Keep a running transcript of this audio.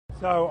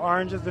So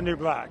Orange is the New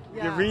Black.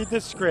 Yes. You read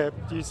the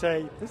script, you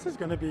say, this is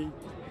going to be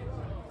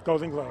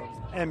Golden Globes,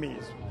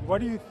 Emmys. What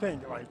do you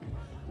think? Like,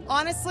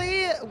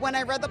 Honestly, when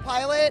I read the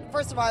pilot,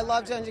 first of all, I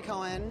love Jenji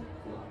Cohen.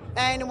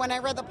 And when I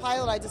read the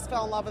pilot, I just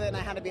fell in love with it and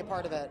I had to be a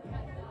part of it.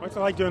 what's it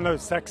like doing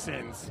those sex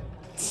scenes?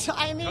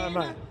 I mean, Come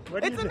on.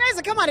 What do it's you do?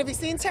 amazing. Come on, have you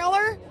seen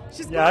Taylor?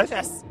 She's Yes.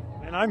 gorgeous.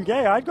 And I'm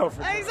gay, I'd go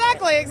for that.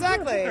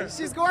 Exactly.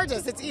 She's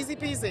gorgeous. It's easy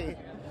peasy.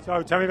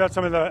 So tell me about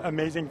some of the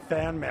amazing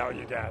fan mail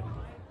you get.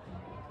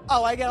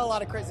 Oh, I get a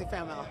lot of crazy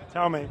fan mail.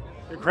 Tell me,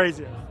 the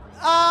craziest.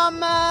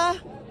 I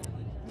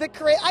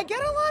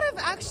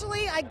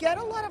get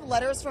a lot of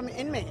letters from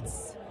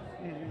inmates,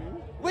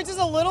 which is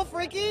a little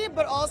freaky,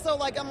 but also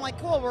I'm like,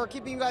 cool, we're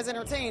keeping you guys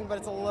entertained, but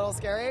it's a little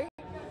scary.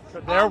 So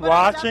they're but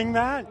watching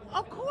that?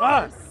 Of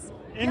course.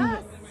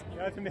 Yes.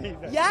 That's amazing.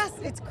 Yes,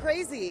 it's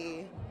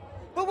crazy.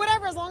 But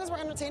whatever, as long as we're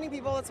entertaining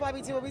people, that's why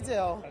we do what we do.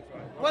 That's right.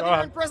 Whether Go you're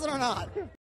ahead. in prison or not.